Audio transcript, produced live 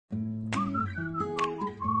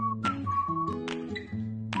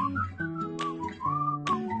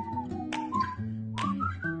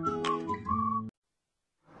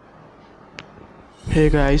Hey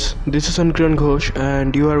guys, this is Anukiran Ghosh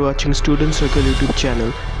and you are watching Student Circle YouTube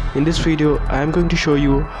channel. In this video, I am going to show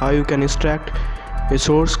you how you can extract a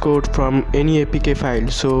source code from any APK file.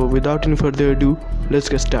 So without any further ado, let's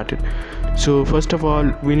get started. So first of all,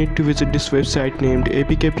 we need to visit this website named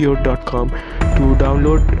apkpure.com to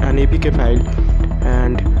download an APK file,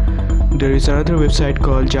 and there is another website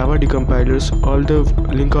called Java Decompilers. All the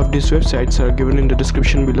link of these websites are given in the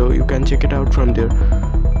description below. You can check it out from there.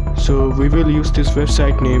 So we will use this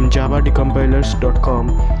website named javadecompilers.com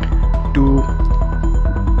to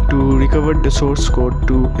recover the source code,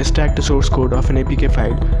 to extract the source code of an APK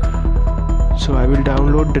file. So I will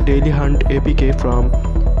download the DailyHunt APK from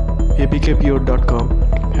apkpure.com,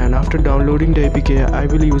 and after downloading the APK I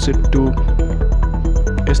will use it to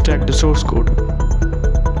extract the source code.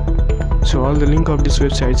 So all the link of these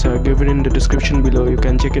websites are given in the description below. You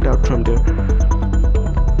can check it out from there.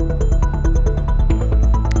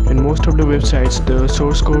 In most of the websites, the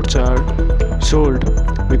source codes are sold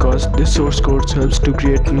because this source code helps to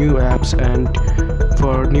create new apps, and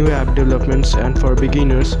for new app developments and for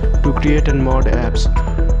beginners to create and mod apps.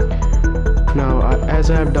 Now as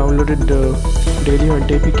I have downloaded the DailyHunt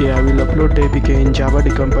APK, I will upload the APK in Java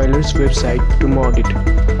Decompilers website to mod it,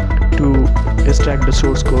 to extract the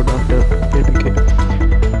source code of the APK.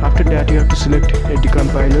 After that, you have to select a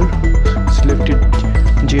decompiler, select it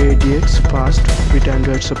JADX fast with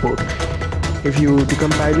Android support. If you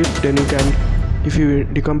decompile it, then you can, if you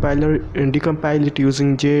decompile it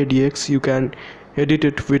using JADX, you can edit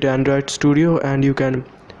it with Android Studio, and you can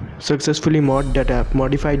successfully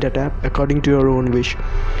modify that app according to your own wish.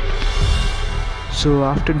 So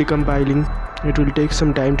after decompiling, it will take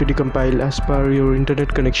some time to decompile as per your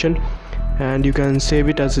internet connection, and you can save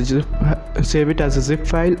it as a zip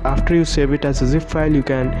file. After you save it as a zip file, you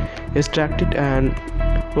can extract it and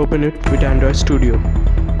open it with Android Studio.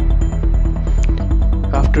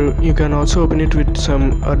 After, you can also open it with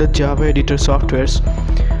some other Java editor softwares.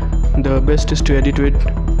 The best is to edit with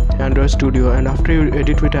Android Studio, and after you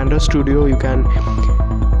edit with Android Studio, you can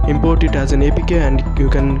import it as an APK, and you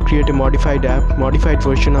can create a modified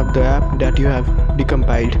version of the app that you have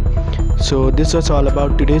decompiled. So this was all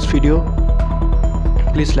about today's video.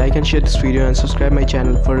 Please like and share this video and subscribe my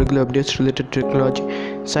channel for regular updates related to technology,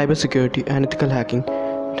 cybersecurity and ethical hacking.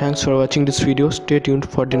 Thanks for watching this video. Stay tuned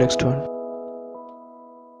for the next one.